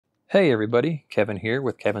Hey everybody, Kevin here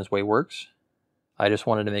with Kevin's Way Works. I just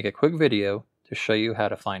wanted to make a quick video to show you how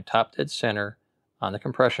to find top dead center on the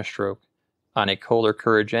compression stroke on a Kohler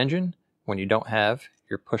Courage engine when you don't have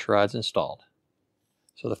your push rods installed.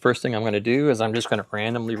 So the first thing I'm going to do is I'm just going to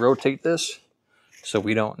randomly rotate this so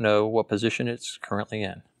we don't know what position it's currently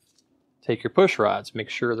in. Take your push rods, make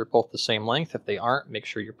sure they're both the same length. If they aren't, make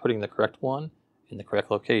sure you're putting the correct one in the correct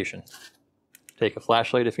location. Take a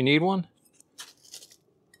flashlight if you need one.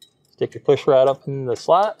 Stick your push rod up in the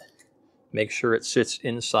slot. Make sure it sits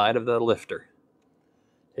inside of the lifter.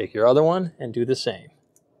 Take your other one and do the same.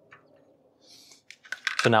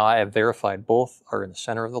 So now I have verified both are in the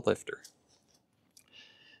center of the lifter.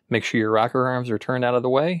 Make sure your rocker arms are turned out of the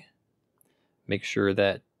way. Make sure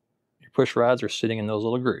that your push rods are sitting in those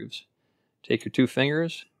little grooves. Take your two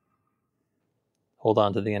fingers, hold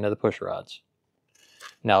on to the end of the push rods.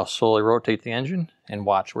 Now slowly rotate the engine and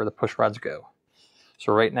watch where the push rods go.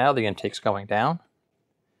 So right now the intake's going down.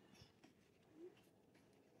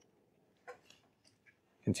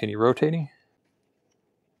 Continue rotating.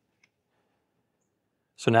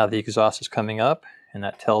 So now the exhaust is coming up, and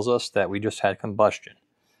that tells us that we just had combustion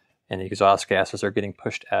and the exhaust gases are getting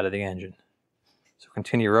pushed out of the engine. So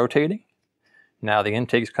continue rotating. Now the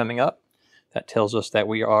intake's coming up. That tells us that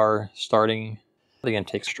we are starting the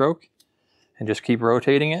intake stroke, and just keep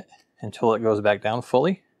rotating it until it goes back down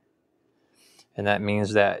fully. And that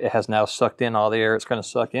means that it has now sucked in all the air it's going to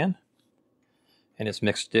suck in, and it's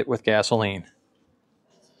mixed it with gasoline.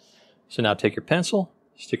 So now take your pencil,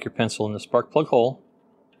 stick your pencil in the spark plug hole,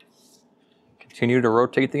 continue to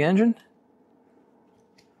rotate the engine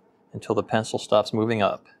until the pencil stops moving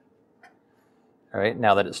up. All right,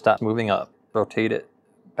 now that it stops moving up, rotate it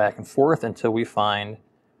back and forth until we find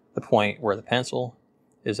the point where the pencil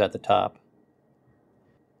is at the top.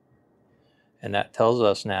 And that tells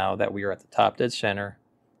us now that we are at the top dead center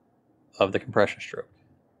of the compression stroke.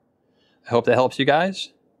 I hope that helps you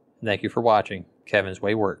guys. Thank you for watching Kevin's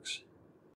Way Works.